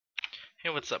Hey,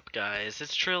 what's up guys,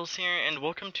 it's Trails here, and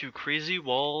welcome to Crazy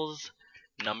Walls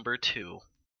number 2.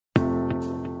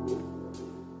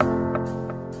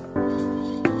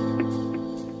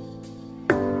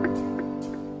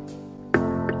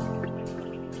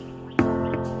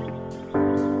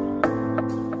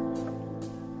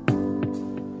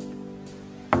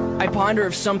 I ponder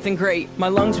of something great. My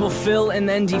lungs will fill and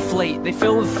then deflate. They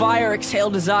fill with fire,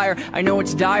 exhale desire. I know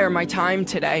it's dire, my time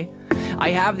today. I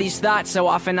have these thoughts so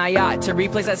often I ought to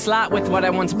replace that slot with what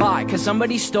I once bought. Cause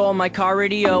somebody stole my car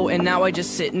radio and now I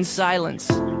just sit in silence.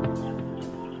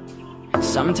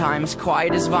 Sometimes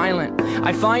quiet is violent.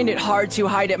 I find it hard to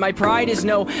hide it. My pride is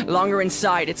no longer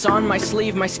inside. It's on my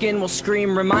sleeve, my skin will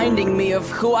scream, reminding me of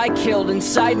who I killed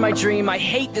inside my dream. I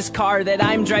hate this car that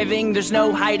I'm driving. There's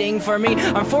no hiding for me.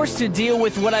 I'm forced to deal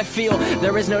with what I feel.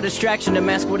 There is no distraction to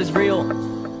mask what is real.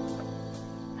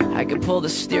 I could pull the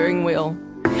steering wheel.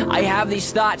 I have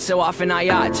these thoughts so often I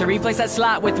ought to replace that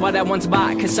slot with what I once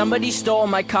bought. Cause somebody stole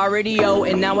my car radio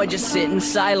and now I just sit in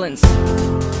silence.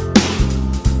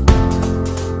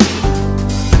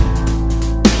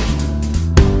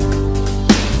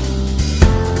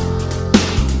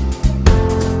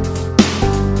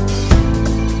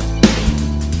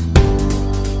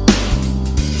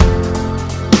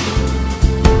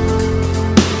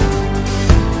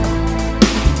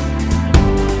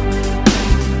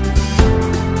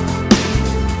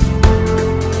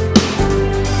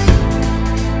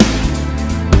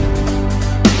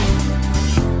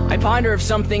 Ponder of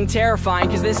something terrifying,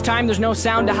 cause this time there's no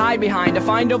sound to hide behind. To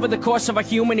find over the course of our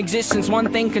human existence,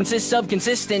 one thing consists of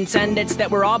consistence, and it's that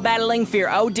we're all battling fear.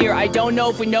 Oh dear, I don't know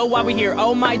if we know why we're here.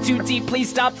 Oh my, too deep, please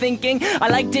stop thinking. I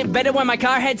liked it better when my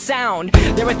car had sound.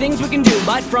 There are things we can do,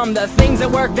 but from the things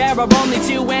that work there are only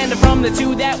two, and from the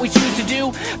two that we choose to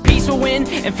do, peace will win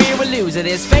and fear will lose.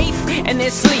 There's faith and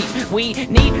there's sleep. We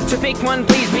need to pick one,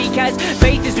 please, because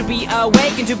faith is to be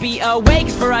awake, and to be awake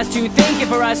is for us to think, and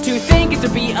for us to think is to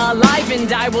be alive.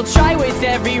 And I will try with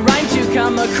every rhyme to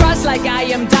come across like I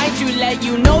am dying to let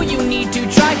you know you need to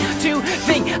try to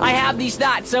think. I have these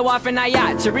thoughts so often I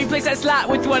ought to replace that slot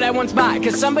with what I once bought.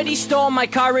 Cause somebody stole my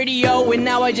car radio and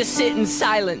now I just sit in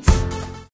silence.